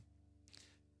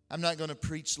I'm not going to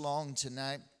preach long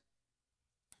tonight,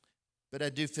 but I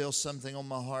do feel something on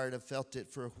my heart. I've felt it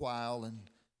for a while, and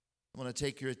I want to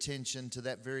take your attention to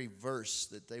that very verse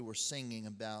that they were singing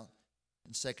about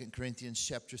in 2 Corinthians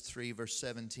chapter 3, verse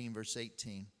 17, verse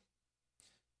 18.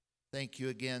 Thank you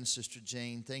again, Sister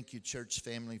Jane. Thank you, church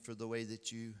family, for the way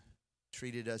that you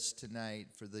treated us tonight,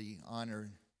 for the honor.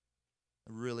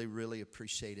 I really, really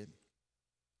appreciate it.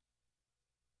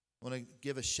 I want to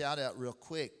give a shout out real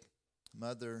quick.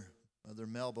 Mother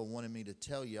Melba wanted me to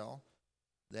tell y'all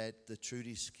that the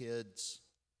Trudy's Kids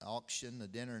auction, the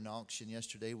dinner and auction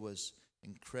yesterday was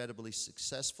incredibly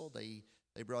successful. They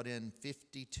brought in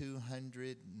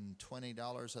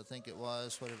 $5,220, I think it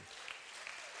was, whatever,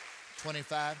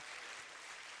 25,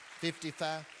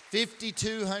 55,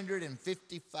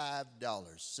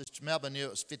 $5,255. Sister Melba knew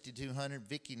it was $5,200.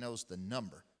 Vicky knows the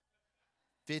number.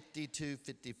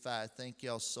 $5,255. Thank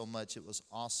y'all so much. It was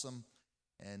awesome,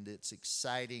 and it's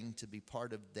exciting to be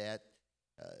part of that.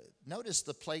 Notice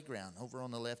the playground over on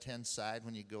the left-hand side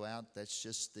when you go out. That's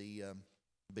just the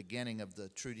beginning of the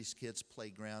Trudy's Kids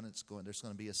playground. There's going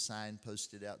to be a sign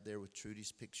posted out there with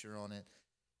Trudy's picture on it.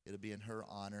 It'll be in her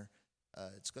honor.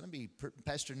 It's going to be,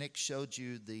 Pastor Nick showed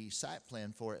you the site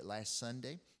plan for it last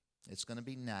Sunday. It's going to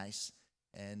be nice,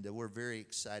 and we're very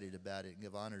excited about it.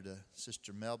 Give honor to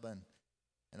Sister Melba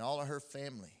and all of her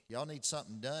family. Y'all need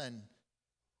something done.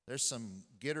 There's some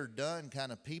get her done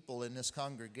kind of people in this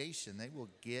congregation. They will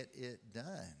get it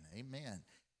done. Amen.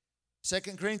 2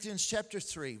 Corinthians chapter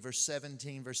 3, verse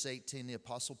 17, verse 18, the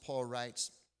Apostle Paul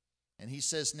writes, and he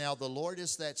says, now the Lord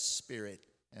is that Spirit,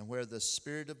 and where the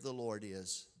Spirit of the Lord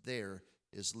is, there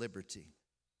is liberty.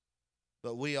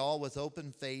 But we all with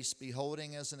open face,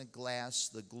 beholding as in a glass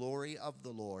the glory of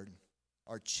the Lord,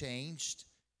 are changed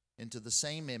into the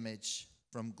same image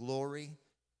from glory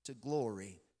to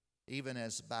glory, even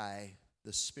as by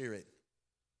the Spirit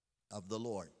of the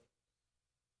Lord.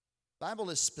 The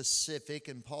Bible is specific,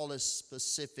 and Paul is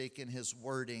specific in his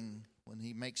wording when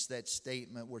he makes that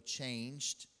statement. We're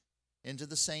changed into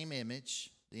the same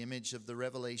image, the image of the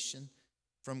revelation,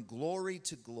 from glory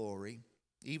to glory,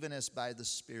 even as by the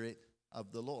Spirit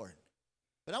of the Lord.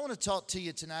 But I want to talk to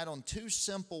you tonight on two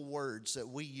simple words that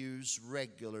we use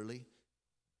regularly,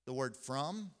 the word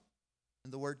from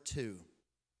and the word to.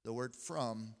 The word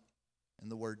from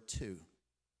and the word to.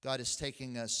 God is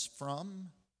taking us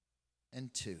from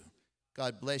and to.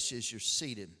 God bless you as you're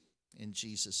seated in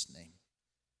Jesus' name.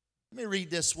 Let me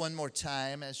read this one more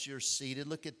time as you're seated.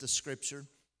 Look at the scripture.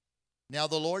 Now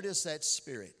the Lord is that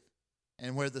Spirit,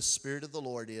 and where the Spirit of the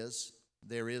Lord is,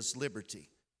 there is liberty.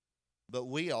 But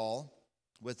we all,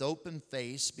 with open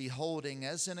face, beholding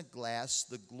as in a glass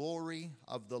the glory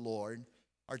of the Lord,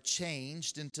 are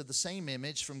changed into the same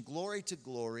image from glory to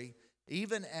glory,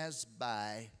 even as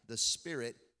by the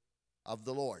Spirit of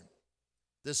the Lord.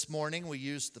 This morning we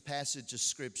used the passage of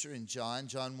Scripture in John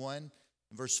 1,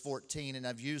 verse 14, and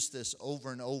I've used this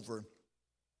over and over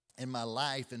in my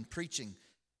life in preaching.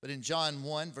 But in John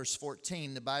 1, verse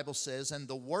 14, the Bible says, and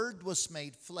the Word was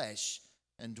made flesh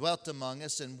and dwelt among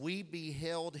us, and we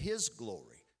beheld His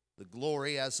glory, the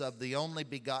glory as of the only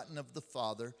begotten of the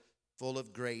Father, full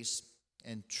of grace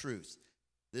and truth.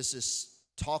 This is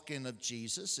talking of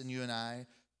Jesus, and you and I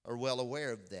are well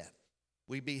aware of that.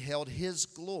 We beheld His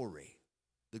glory,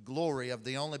 the glory of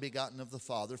the only begotten of the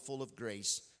Father, full of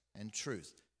grace and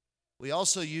truth. We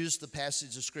also use the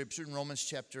passage of Scripture in Romans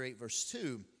chapter 8, verse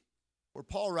 2, where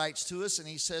Paul writes to us, and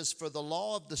he says, for the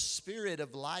law of the Spirit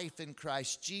of life in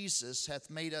Christ Jesus hath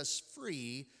made us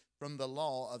free from the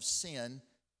law of sin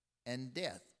and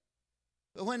death.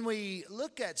 But when we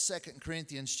look at 2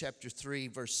 Corinthians chapter 3,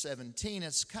 verse 17,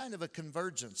 it's kind of a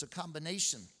convergence, a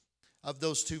combination of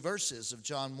those two verses of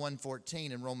John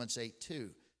 1:14 and Romans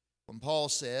 8:2. When Paul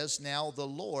says, now the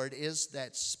Lord is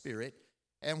that Spirit,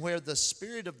 and where the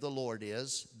Spirit of the Lord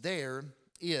is, there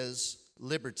is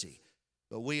liberty.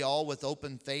 But we all with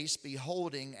open face,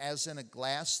 beholding as in a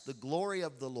glass the glory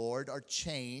of the Lord, are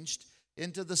changed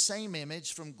into the same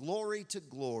image from glory to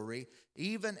glory,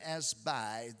 even as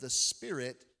by the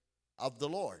Spirit of the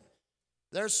Lord.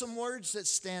 There are some words that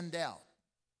stand out.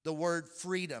 The word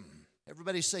freedom.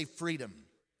 Everybody say freedom.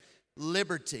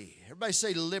 Liberty. Everybody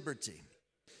say liberty.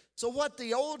 So what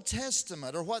the Old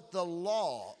Testament, or what the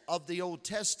law of the Old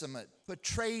Testament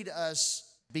portrayed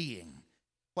us being,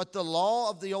 what the law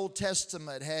of the Old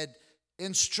Testament had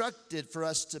instructed for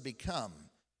us to become,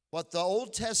 what the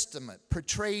Old Testament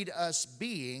portrayed us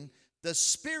being, the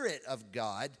Spirit of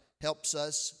God helps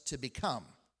us to become.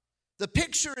 The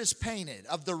picture is painted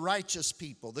of the righteous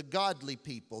people, the godly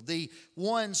people, the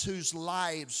ones whose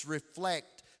lives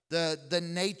reflect the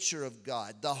nature of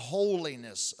God, the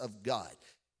holiness of God.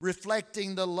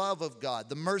 reflecting the love of God,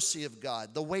 the mercy of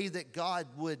God, the way that God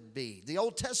would be. The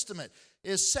Old Testament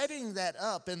is setting that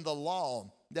up in the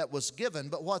law that was given,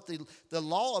 but what the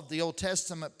law of the Old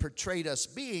Testament portrayed us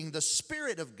being, the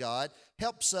Spirit of God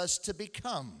helps us to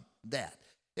become that.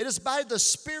 It is by the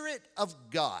Spirit of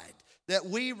God that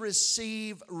we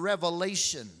receive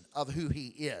revelation of who He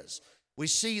is. We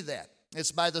see that.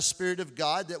 It's by the Spirit of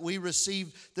God that we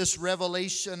receive this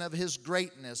revelation of His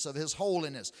greatness, of His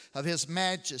holiness, of His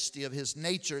majesty, of His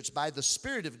nature. It's by the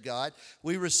Spirit of God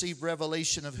we receive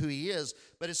revelation of who He is.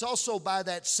 But it's also by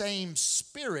that same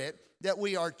Spirit that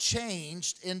we are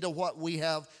changed into what we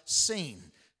have seen.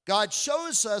 God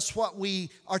shows us what we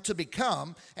are to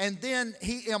become, and then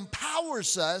He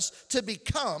empowers us to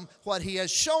become what He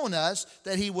has shown us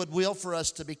that He would will for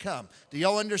us to become. Do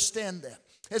y'all understand that?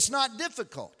 It's not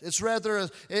difficult. It's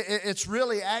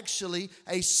really actually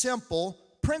a simple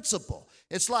principle.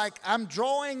 It's like I'm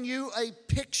drawing you a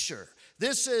picture.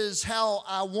 This is how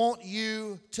I want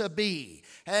you to be.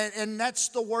 And that's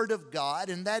the Word of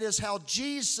God, and that is how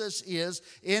Jesus is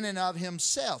in and of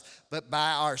Himself. But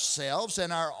by ourselves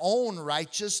and our own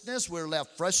righteousness, we're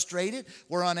left frustrated.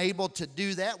 We're unable to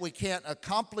do that. We can't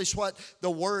accomplish what the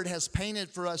Word has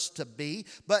painted for us to be.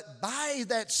 But by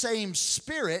that same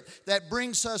Spirit that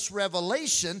brings us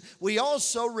revelation, we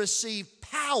also receive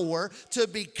power to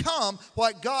become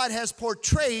what God has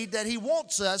portrayed that He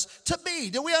wants us to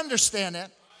be. Do we understand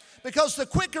that? Because the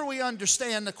quicker we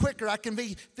understand, the quicker I can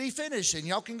be finished. And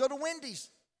y'all can go to Wendy's.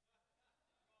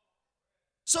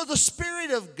 So the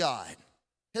Spirit of God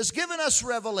has given us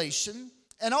revelation.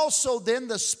 And also then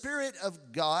the Spirit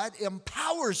of God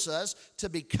empowers us to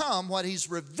become what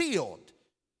He's revealed.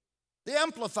 The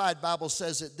Amplified Bible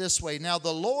says it this way. Now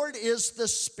the Lord is the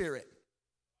Spirit.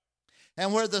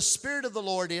 And where the Spirit of the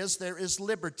Lord is, there is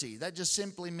liberty. That just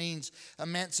simply means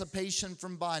emancipation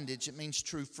from bondage. It means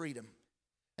true freedom.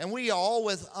 And we all,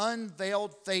 with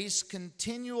unveiled face,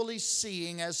 continually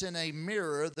seeing as in a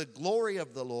mirror the glory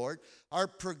of the Lord, are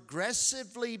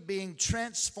progressively being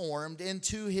transformed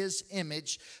into His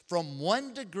image from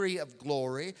one degree of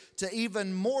glory to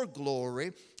even more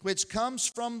glory, which comes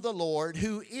from the Lord,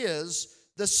 who is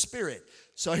the Spirit.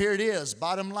 So here it is,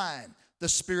 bottom line. The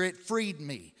Spirit freed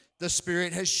me. The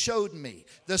Spirit has showed me.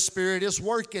 The Spirit is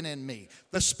working in me.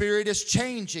 The Spirit is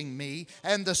changing me.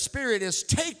 And the Spirit is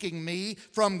taking me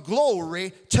from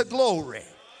glory to glory.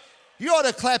 You ought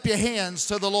to clap your hands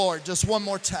to the Lord just one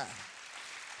more time.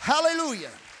 Hallelujah.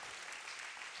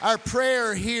 Our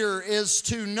prayer here is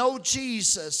to know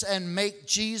Jesus and make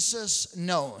Jesus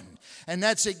known. And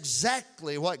that's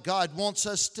exactly what God wants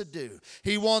us to do.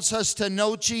 He wants us to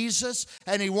know Jesus,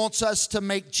 and He wants us to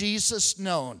make Jesus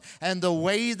known. And the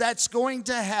way that's going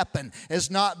to happen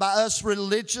is not by us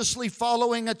religiously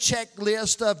following a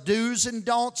checklist of do's and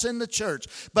don'ts in the church,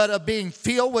 but of being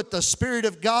filled with the Spirit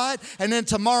of God. And then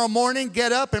tomorrow morning,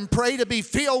 get up and pray to be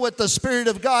filled with the Spirit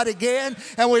of God again.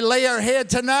 And we lay our head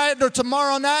tonight or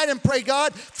tomorrow night and pray,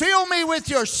 God, fill me with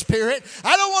your Spirit.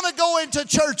 I don't want to go into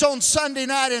church on Sunday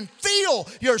night and feel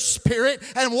your Spirit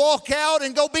and walk out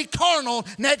and go be carnal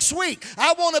next week.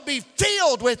 I want to be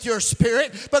filled with your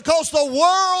Spirit because the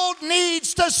world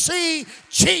needs to see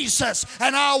Jesus,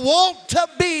 and I want to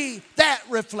be that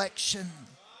reflection.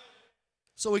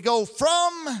 So we go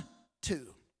from to.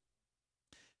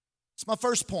 It's my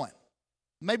first point,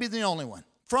 maybe the only one.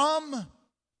 From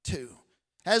to.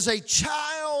 As a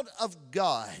child of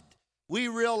God, we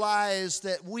realize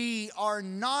that we are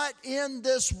not in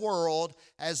this world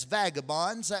as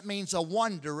vagabonds. That means a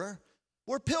wanderer.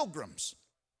 We're pilgrims.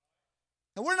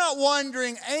 And we're not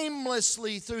wandering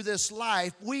aimlessly through this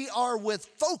life. We are with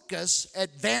focus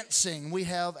advancing. We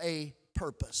have a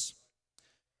purpose.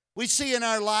 We see in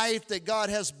our life that God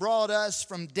has brought us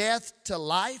from death to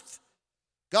life.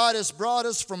 God has brought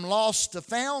us from lost to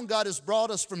found. God has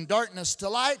brought us from darkness to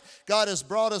light. God has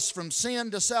brought us from sin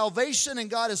to salvation. And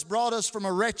God has brought us from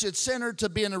a wretched sinner to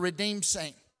being a redeemed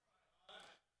saint.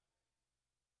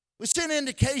 We see an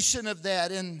indication of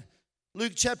that in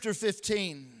Luke chapter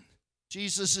 15.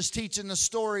 Jesus is teaching the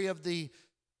story of the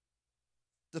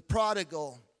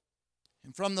prodigal.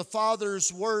 And from the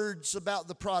Father's words about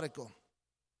the prodigal,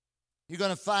 you're going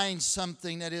to find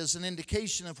something that is an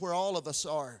indication of where all of us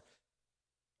are.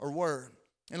 Or were.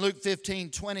 In Luke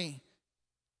 15:20,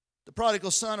 the prodigal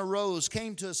son arose,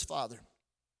 came to his father.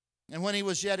 And when he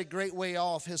was yet a great way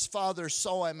off, his father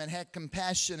saw him and had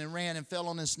compassion and ran and fell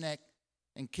on his neck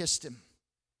and kissed him.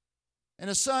 And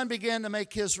the son began to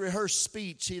make his rehearsed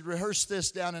speech. He'd rehearsed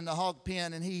this down in the hog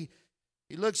pen, and he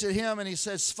looks at him and he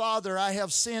says, Father, I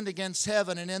have sinned against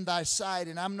heaven and in thy sight,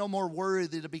 and I'm no more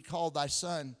worthy to be called thy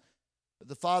son.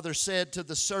 The father said to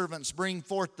the servants, bring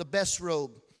forth the best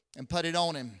robe and put it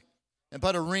on him, and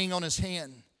put a ring on his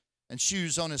hand and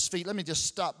shoes on his feet. Let me just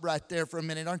stop right there for a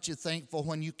minute. Aren't you thankful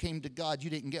when you came to God you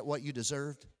didn't get what you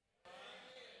deserved?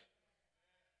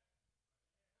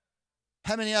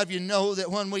 How many of you know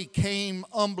that when we came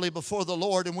humbly before the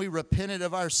Lord and we repented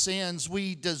of our sins,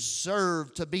 we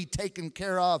deserved to be taken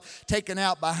care of, taken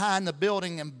out behind the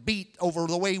building and beat over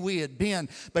the way we had been?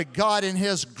 But God, in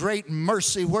His great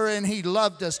mercy, wherein He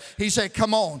loved us, He said,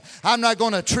 come on, I'm not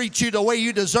going to treat you the way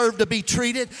you deserve to be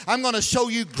treated. I'm going to show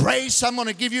you grace. I'm going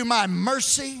to give you my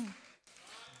mercy.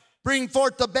 Bring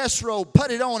forth the best robe,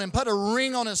 put it on him, put a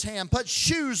ring on his hand, put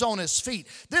shoes on his feet.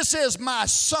 This is my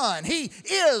son. He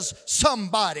is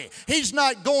somebody. He's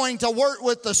not going to work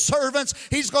with the servants.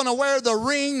 He's going to wear the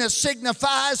ring that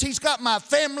signifies he's got my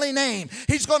family name.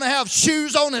 He's going to have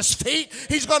shoes on his feet.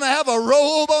 He's going to have a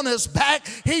robe on his back.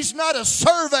 He's not a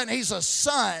servant. He's a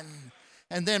son.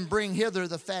 And then bring hither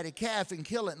the fatty calf and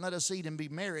kill it and let us eat and be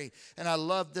merry. And I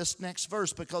love this next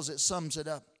verse because it sums it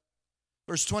up.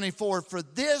 Verse 24, for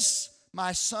this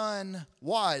my son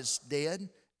was dead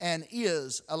and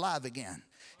is alive again.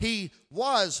 He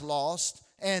was lost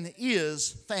and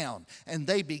is found. And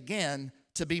they began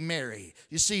to be merry.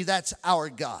 You see, that's our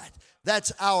God.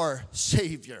 That's our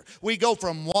Savior. We go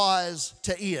from was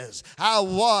to is. I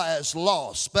was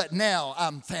lost, but now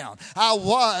I'm found. I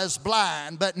was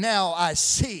blind, but now I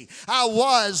see. I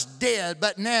was dead,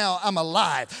 but now I'm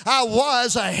alive. I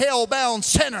was a hell-bound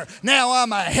sinner. Now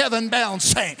I'm a heaven-bound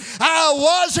saint. I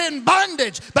was in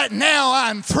bondage, but now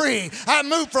I'm free. I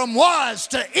moved from was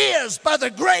to is by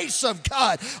the grace of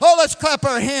God. Oh, let's clap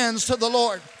our hands to the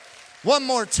Lord one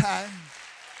more time.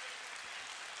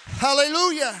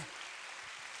 Hallelujah.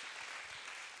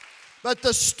 But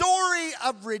the story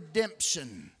of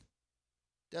redemption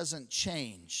doesn't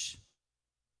change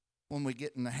when we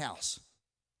get in the house.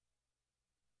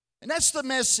 And that's the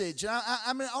message.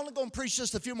 I'm only going to preach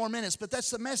just a few more minutes, but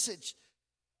that's the message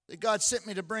that God sent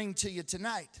me to bring to you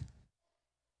tonight.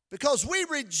 Because we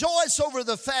rejoice over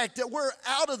the fact that we're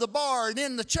out of the bar and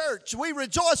in the church. We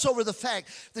rejoice over the fact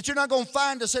that you're not going to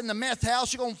find us in the meth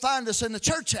house. You're going to find us in the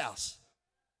church house.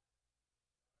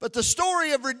 But the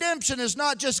story of redemption is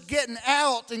not just getting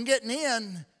out and getting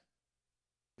in,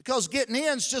 because getting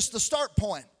in is just the start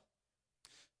point.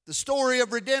 The story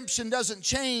of redemption doesn't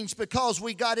change because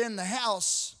we got in the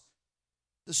house.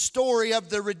 The story of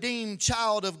the redeemed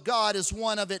child of God is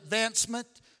one of advancement,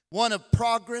 one of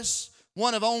progress,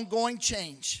 one of ongoing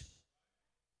change.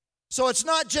 So it's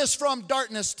not just from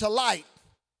darkness to light.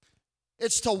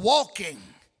 It's to walking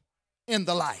in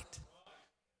the light.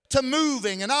 To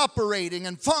moving and operating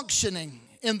and functioning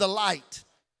in the light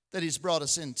that He's brought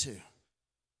us into.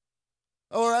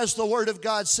 Or as the Word of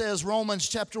God says, Romans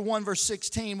chapter 1 verse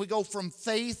 16, we go from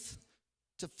faith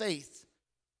to faith.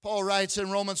 Paul writes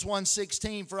in Romans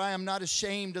 1:16, for I am not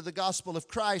ashamed of the gospel of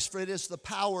Christ, for it is the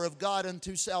power of God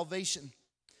unto salvation.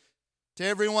 To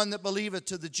everyone that believeth,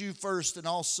 to the Jew first and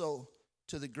also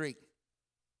to the Greek.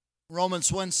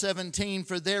 Romans 1:17,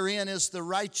 for therein is the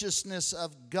righteousness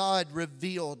of God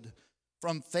revealed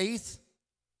from faith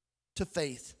to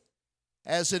faith.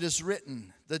 As it is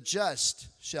written, the just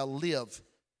shall live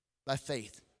by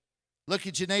faith. Look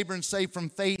at your neighbor and say, from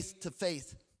faith to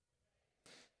faith.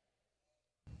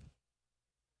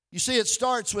 You see, it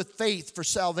starts with faith for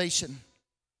salvation.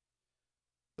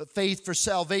 But faith for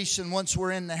salvation once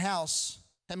we're in the house.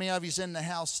 How many of you's in the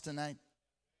house tonight?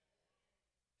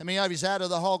 How many of you's out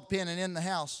of the hog pen and in the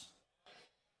house?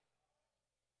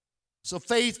 So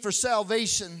faith for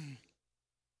salvation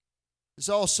is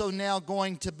also now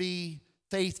going to be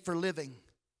faith for living.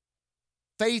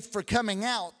 Faith for coming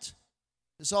out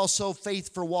is also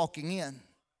faith for walking in.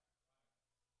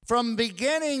 From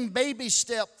beginning baby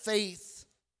step faith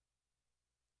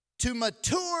to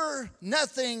mature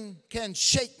nothing can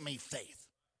shake me faith.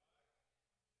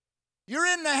 You're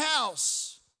in the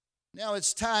house. Now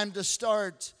it's time to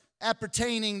start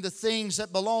appertaining the things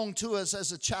that belong to us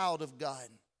as a child of God.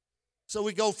 So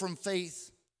we go from faith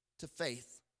to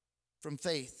faith, from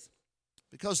faith,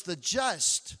 because the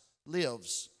just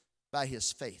lives by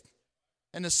his faith.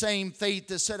 And the same faith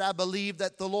that said, I believe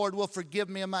that the Lord will forgive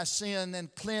me of my sin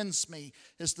and cleanse me,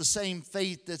 is the same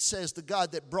faith that says the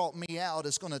God that brought me out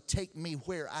is going to take me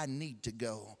where I need to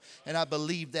go. And I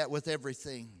believe that with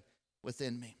everything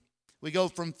within me. We go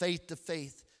from faith to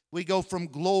faith. We go from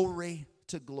glory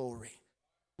to glory.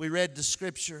 We read the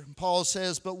scripture. Paul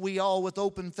says, but we all with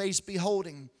open face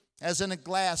beholding, as in a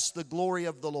glass, the glory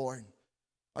of the Lord,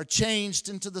 are changed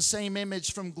into the same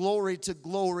image from glory to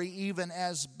glory, even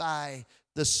as by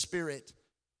the Spirit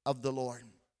of the Lord.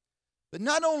 But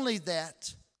not only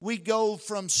that, we go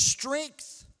from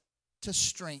strength to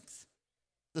strength.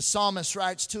 The psalmist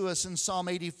writes to us in Psalm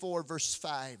 84, verse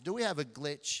 5. Do we have a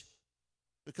glitch?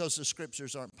 Because the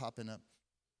scriptures aren't popping up.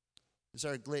 Is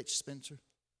there a glitch, Spencer?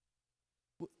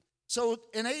 So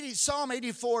in Psalm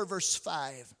 84, verse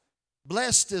 5,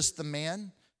 blessed is the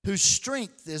man whose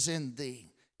strength is in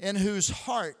thee, in whose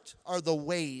heart are the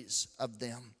ways of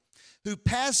them, who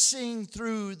passing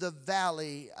through the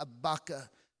valley of Baca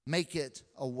make it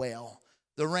a well.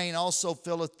 The rain also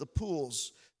filleth the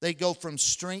pools. They go from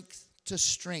strength to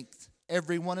strength.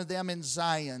 Every one of them in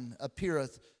Zion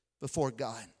appeareth before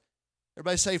God.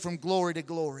 Everybody say from glory to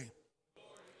glory.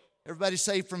 Everybody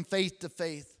say from faith to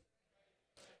faith.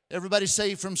 Everybody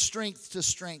say from strength to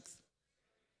strength.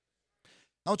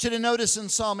 I want you to notice in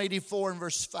Psalm 84 and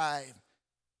verse 5.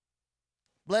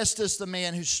 Blessed is the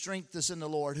man whose strength is in the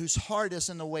Lord, whose heart is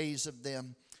in the ways of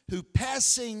them, who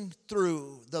passing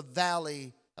through the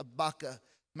valley of Baca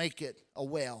make it a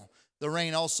well. The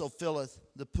rain also filleth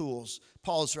the pools.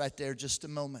 Pause right there just a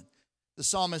moment. The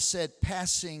psalmist said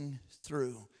passing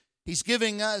through. He's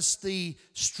giving us the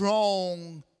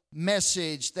strong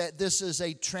message that this is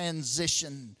a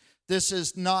transition. This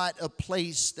is not a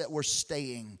place that we're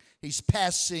staying. He's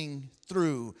passing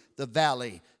through the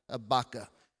valley of Baca.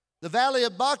 The valley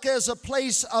of Baca is a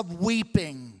place of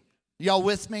weeping. Y'all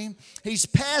with me? He's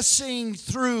passing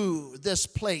through this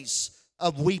place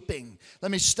of weeping.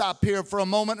 Let me stop here for a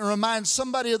moment and remind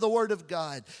somebody of the Word of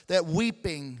God that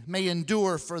weeping may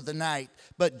endure for the night,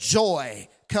 but joy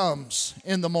comes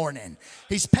in the morning.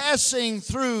 He's passing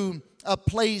through a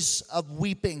place of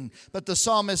weeping, but the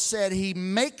psalmist said he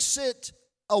makes it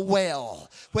a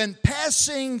well. When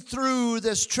passing through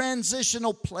this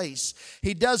transitional place,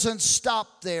 he doesn't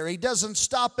stop there. He doesn't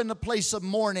stop in the place of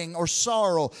mourning or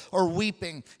sorrow or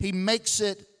weeping. He makes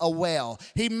it a well.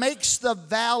 He makes the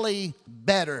valley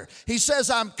better. He says,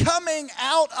 I'm coming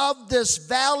out of this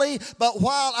valley, but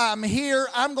while I'm here,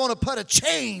 I'm going to put a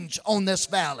change on this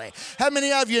valley. How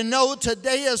many of you know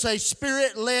today as a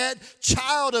Spirit-led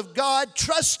child of God,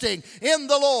 trusting in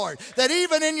the Lord, that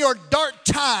even in your dark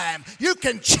time, you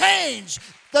can change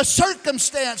the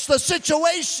circumstance, the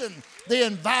situation, the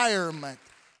environment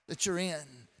that you're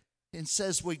in? It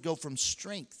says we go from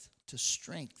strength to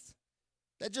strength.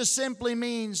 That just simply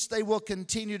means they will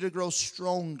continue to grow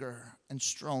stronger and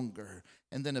stronger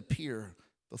and then appear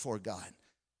before God.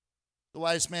 The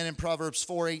wise man in Proverbs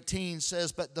 4:18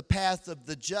 says, but the path of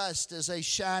the just is a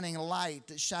shining light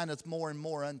that shineth more and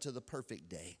more unto the perfect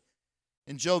day.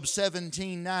 In Job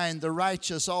 17:9, the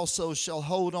righteous also shall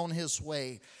hold on his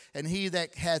way, and he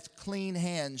that hath clean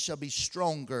hands shall be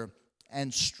stronger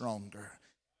and stronger.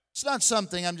 It's not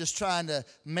something I'm just trying to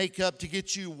make up to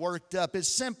get you worked up. It's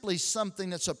simply something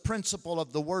that's a principle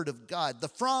of the Word of God. The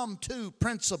from to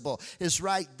principle is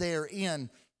right there in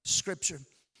Scripture.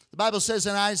 The Bible says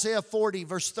in Isaiah 40,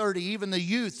 verse 30, even the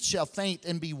youth shall faint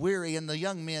and be weary, and the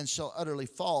young men shall utterly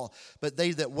fall. But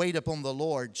they that wait upon the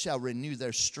Lord shall renew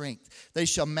their strength. They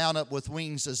shall mount up with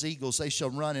wings as eagles. They shall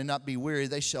run and not be weary.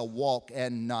 They shall walk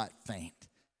and not faint.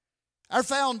 Our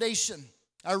foundation,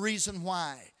 our reason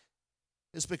why,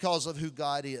 is because of who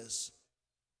God is.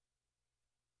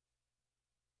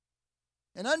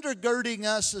 And undergirding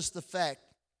us is the fact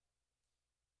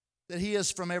that He is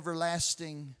from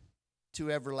everlasting to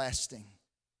everlasting.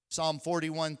 Psalm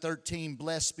 41:13,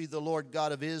 blessed be the Lord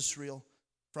God of Israel,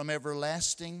 from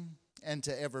everlasting and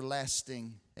to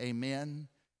everlasting. Amen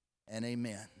and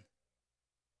amen.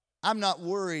 I'm not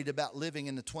worried about living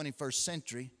in the 21st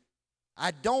century.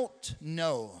 I don't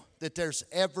know that there's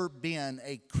ever been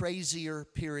a crazier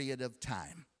period of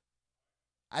time.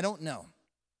 I don't know.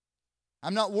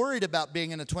 I'm not worried about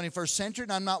being in the 21st century,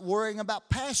 and I'm not worrying about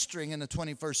pastoring in the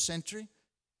 21st century,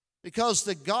 because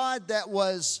the God that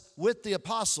was with the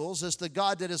apostles is the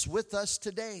God that is with us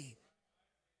today.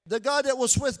 The God that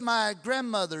was with my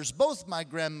grandmothers, both my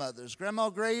grandmothers,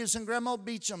 Grandma Graves and Grandma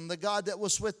Beecham, the God that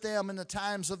was with them in the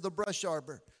times of the brush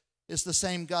arbor, is the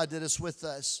same God that is with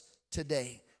us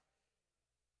today.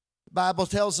 The Bible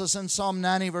tells us in Psalm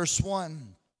 90, verse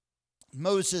 1,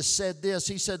 Moses said this.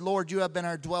 He said, Lord, you have been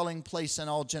our dwelling place in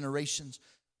all generations.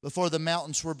 Before the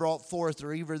mountains were brought forth,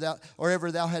 or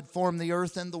ever thou had formed the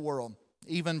earth and the world,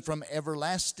 even from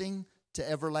everlasting to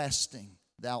everlasting,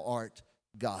 thou art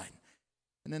God.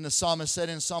 And then the psalmist said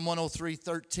in Psalm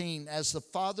 103:13, as the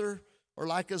Father, or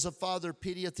like as a father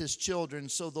pitieth his children,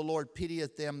 so the Lord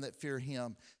pitieth them that fear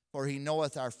him. For he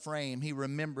knoweth our frame, he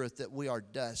remembereth that we are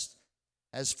dust.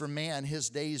 As for man, his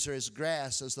days are as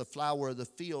grass, as the flower of the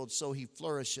field, so he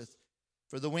flourisheth.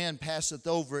 For the wind passeth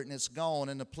over it, and it's gone,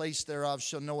 and the place thereof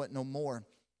shall know it no more.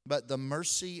 But the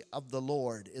mercy of the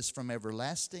Lord is from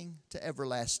everlasting to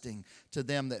everlasting to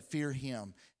them that fear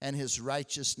him, and his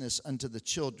righteousness unto the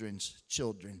children's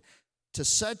children. To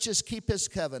such as keep his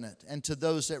covenant, and to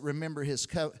those that remember his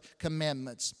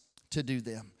commandments to do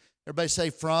them. Everybody say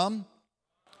from,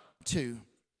 to.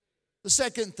 The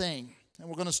second thing, and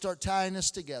we're going to start tying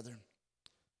this together.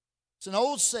 It's an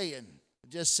old saying. It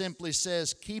just simply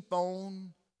says, keep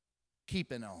on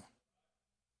keeping on.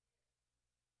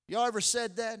 Y'all ever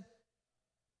said that?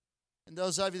 And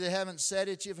those of you that haven't said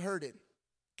it, you've heard it.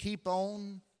 Keep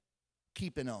on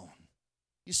keeping on.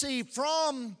 You see,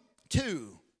 from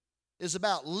to is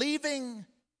about leaving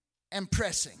and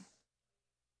pressing.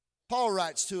 Paul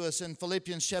writes to us in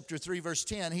Philippians chapter 3, verse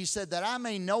 10, he said that I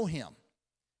may know him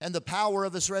and the power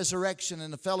of his resurrection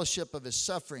and the fellowship of his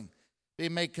suffering,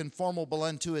 being made conformable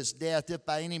unto his death, if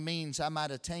by any means I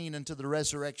might attain unto the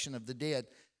resurrection of the dead.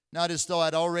 Not as though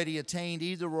I'd already attained,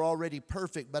 either were already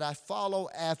perfect, but I follow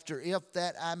after, if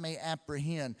that I may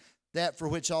apprehend that for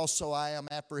which also I am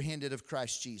apprehended of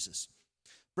Christ Jesus.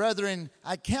 Brethren,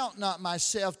 I count not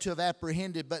myself to have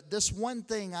apprehended, but this one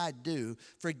thing I do,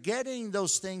 forgetting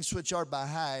those things which are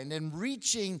behind, and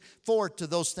reaching forth to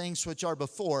those things which are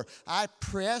before, I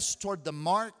press toward the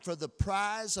mark for the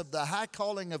prize of the high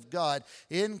calling of God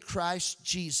in Christ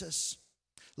Jesus.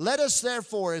 Let us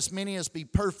therefore, as many as be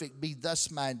perfect, be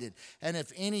thus minded. And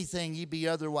if anything ye be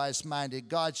otherwise minded,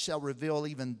 God shall reveal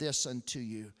even this unto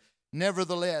you.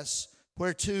 Nevertheless,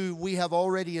 whereto we have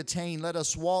already attained, let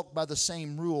us walk by the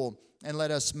same rule, and let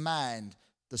us mind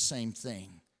the same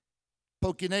thing.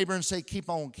 Poke your neighbor and say, keep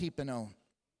on keeping on.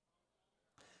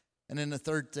 And then the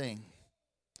third thing.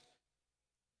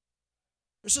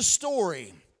 There's a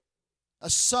story, a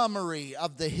summary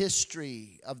of the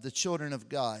history of the children of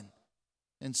God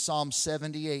in Psalm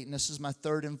 78, and this is my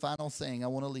third and final thing I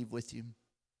want to leave with you.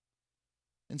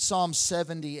 In Psalm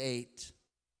 78,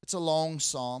 it's a long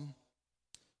psalm.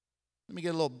 Let me get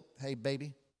a little, hey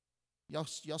baby, y'all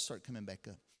start coming back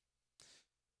up.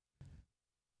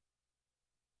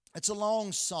 It's a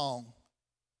long song.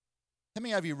 How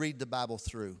many of you read the Bible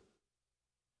through?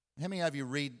 How many of you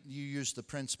use the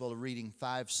principle of reading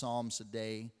 5 psalms a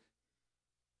day?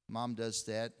 Mom does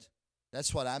that.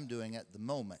 That's what I'm doing at the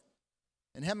moment.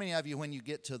 And how many of you, when you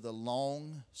get to the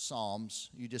long psalms,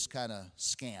 you just kind of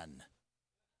scan?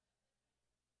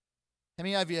 How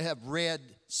many of you have read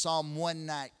Psalm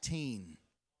 119,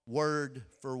 word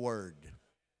for word?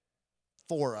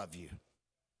 4 of you.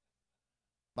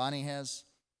 Bonnie has.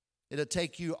 It'll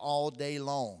take you all day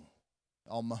long,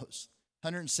 almost.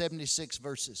 176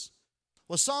 verses.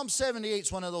 Well, Psalm 78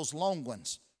 is one of those long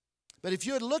ones. But if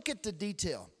you would look at the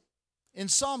detail, in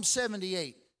Psalm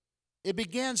 78, it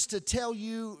begins to tell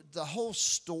you the whole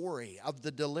story of the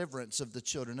deliverance of the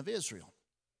children of Israel.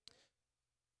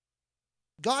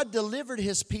 God delivered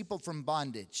his people from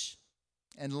bondage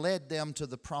and led them to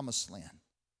the promised land.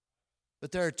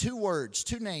 But there are 2 words,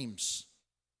 2 names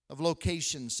of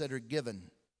locations that are given.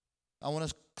 I want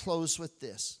to close with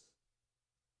this.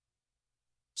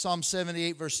 Psalm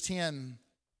 78 verse 10,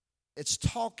 it's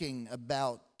talking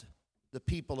about the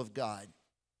people of God.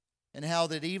 And how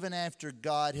that even after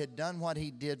God had done what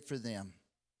he did for them,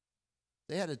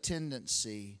 they had a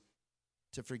tendency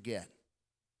to forget.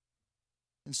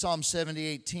 In Psalm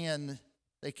 78:10,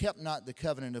 they kept not the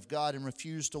covenant of God and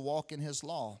refused to walk in his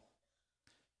law,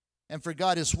 and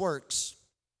forgot his works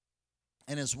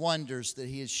and his wonders that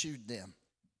he had shewed them.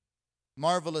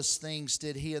 Marvelous things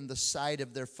did he in the sight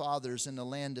of their fathers in the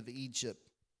land of Egypt,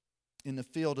 in the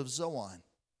field of Zoan.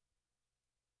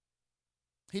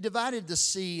 He divided the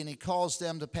sea, and he caused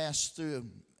them to pass through,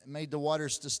 and made the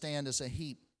waters to stand as a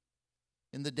heap.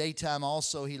 In the daytime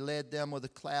also he led them with a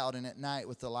cloud, and at night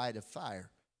with the light of fire.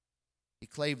 He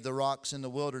clave the rocks in the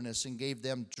wilderness, and gave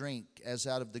them drink as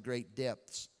out of the great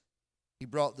depths. He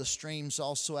brought the streams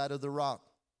also out of the rock,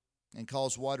 and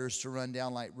caused waters to run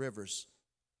down like rivers.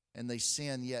 And they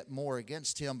sinned yet more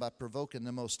against him by provoking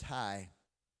the Most High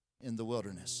in the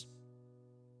wilderness.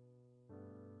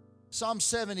 Psalm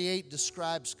 78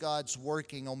 describes God's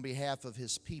working on behalf of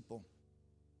his people.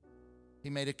 He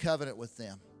made a covenant with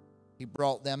them. He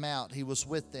brought them out. He was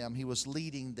with them. He was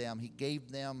leading them. He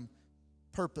gave them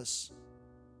purpose.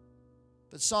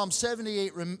 But Psalm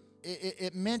 78,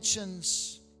 it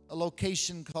mentions a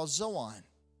location called Zoan.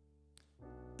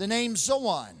 The name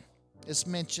Zoan is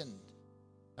mentioned.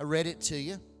 I read it to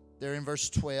you there in verse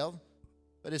 12,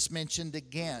 but it's mentioned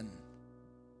again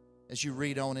as you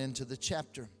read on into the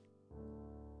chapter.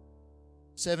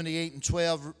 78 and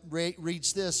 12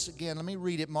 reads this again. Let me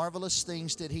read it. Marvelous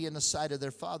things did he in the sight of their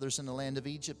fathers in the land of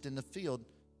Egypt, in the field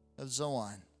of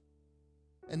Zoan.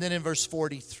 And then in verse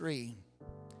 43,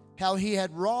 how he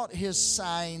had wrought his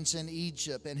signs in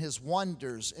Egypt and his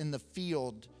wonders in the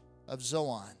field of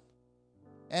Zoan,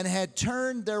 and had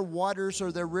turned their waters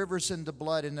or their rivers into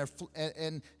blood and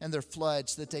their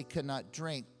floods that they could not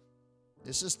drink.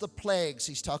 This is the plagues.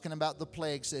 He's talking about the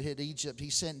plagues that hit Egypt. He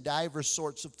sent divers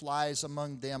sorts of flies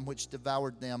among them, which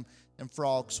devoured them, and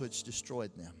frogs which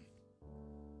destroyed them.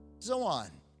 Zoan.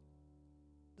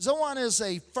 Zoan is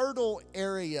a fertile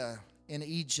area in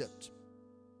Egypt.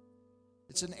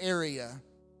 It's an area.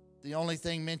 The only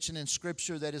thing mentioned in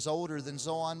Scripture that is older than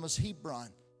Zoan was Hebron.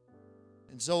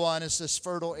 And Zoan is this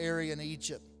fertile area in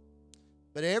Egypt.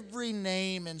 But every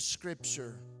name in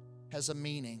Scripture has a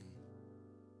meaning.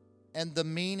 And the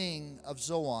meaning of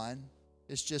Zoan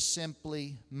is just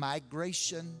simply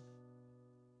migration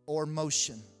or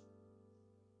motion.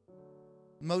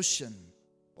 Motion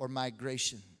or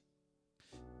migration.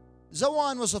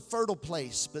 Zoan was a fertile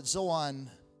place, but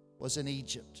Zoan was in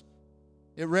Egypt.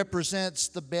 It represents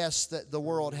the best that the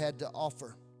world had to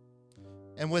offer.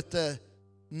 And with the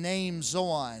name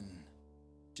Zoan,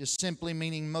 just simply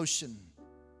meaning motion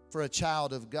for a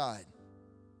child of God,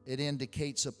 it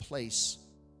indicates a place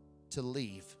to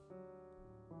leave.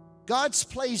 God's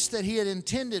place that he had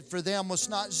intended for them was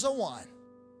not Zoan.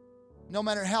 No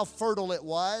matter how fertile it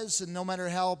was and no matter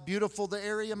how beautiful the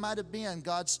area might have been,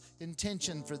 God's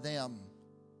intention for them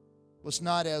was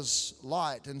not as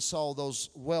Lot and saw those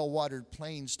well-watered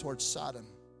plains towards Sodom.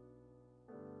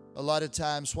 A lot of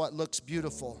times what looks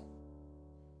beautiful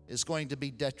is going to be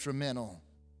detrimental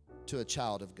to a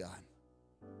child of God.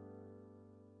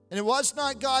 And it was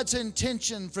not God's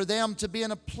intention for them to be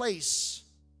in a place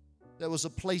that was a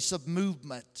place of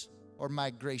movement or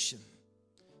migration.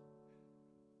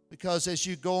 Because as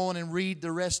you go on and read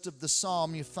the rest of the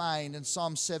psalm, you find in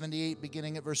Psalm 78,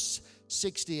 beginning at verse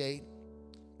 68,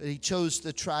 that he chose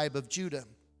the tribe of Judah,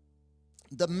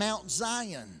 the Mount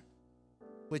Zion,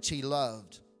 which he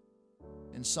loved.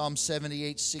 In Psalm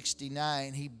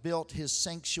 78:69, he built his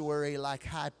sanctuary like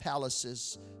high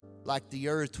palaces, like the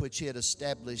earth which he had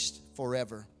established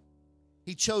forever.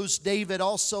 He chose David,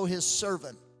 also his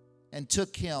servant, and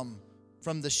took him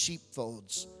from the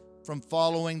sheepfolds. From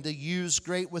following the ewes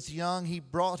great with young, he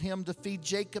brought him to feed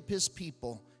Jacob his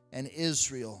people and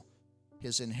Israel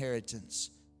his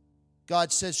inheritance.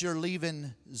 God says, you're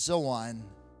leaving Zoan.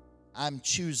 I'm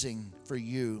choosing for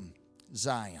you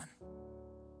Zion.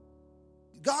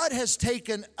 God has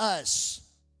taken us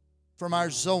from our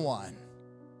Zoan,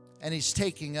 and he's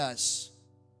taking us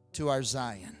to our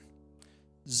Zion.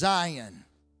 Zion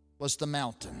was the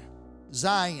mountain.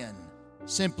 Zion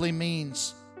simply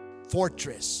means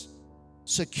fortress,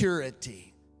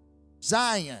 security.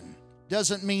 Zion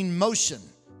doesn't mean motion.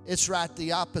 It's right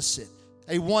the opposite.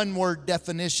 A one-word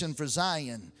definition for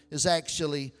Zion is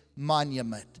actually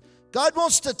monument. God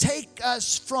wants to take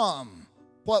us from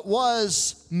what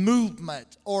was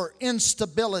movement or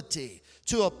instability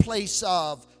to a place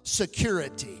of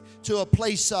security, to a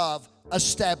place of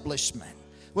establishment.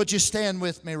 Would you stand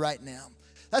with me right now?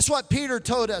 That's what Peter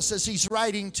told us as he's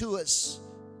writing to us.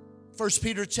 1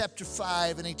 Peter chapter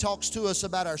 5, and he talks to us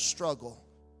about our struggle.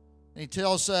 And he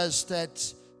tells us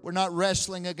that we're not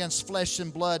wrestling against flesh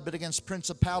and blood, but against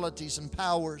principalities and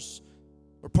powers.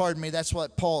 Or pardon me, that's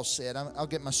what Paul said. I'll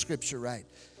get my scripture right.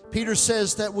 Peter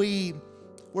says that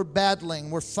we're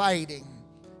battling, we're fighting.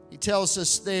 He tells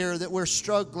us there that we're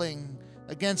struggling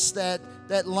against that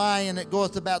lion that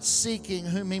goeth about seeking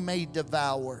whom he may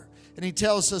devour. And he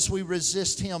tells us we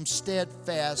resist him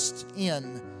steadfast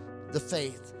in the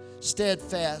faith.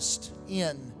 Steadfast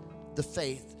in the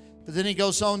faith. But then he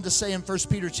goes on to say in 1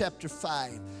 Peter chapter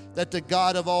 5 that the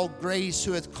God of all grace,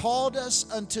 who hath called us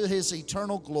unto his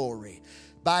eternal glory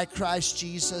by Christ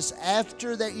Jesus,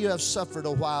 after that you have suffered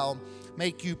a while,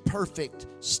 make you perfect,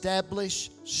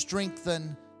 establish,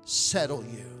 strengthen, settle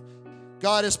you.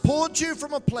 God has pulled you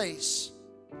from a place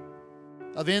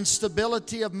of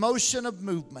instability, of motion, of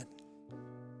movement.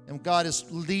 And God is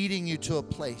leading you to a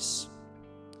place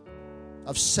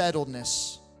of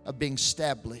settledness, of being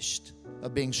established,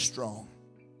 of being strong.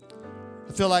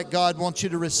 I feel like God wants you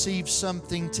to receive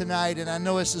something tonight, and I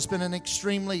know this has been an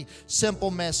extremely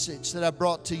simple message that I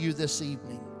brought to you this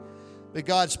evening. But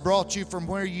God's brought you from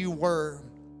where you were,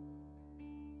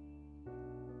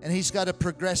 and He's got a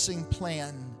progressing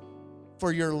plan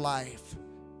for your life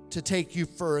to take you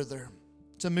further,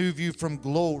 to move you from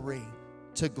glory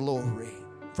to glory,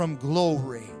 from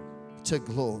glory to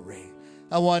glory.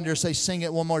 I wonder, say, sing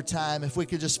it one more time, if we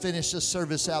could just finish this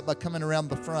service out by coming around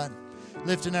the front,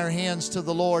 lifting our hands to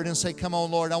the Lord and say, come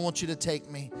on, Lord, I want you to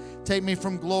take me. Take me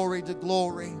from glory to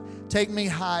glory. Take me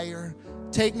higher.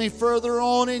 Take me further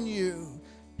on in you.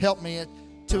 Help me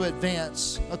to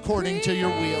advance according to your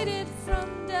will.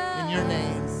 In your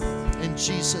name, in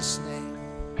Jesus' name.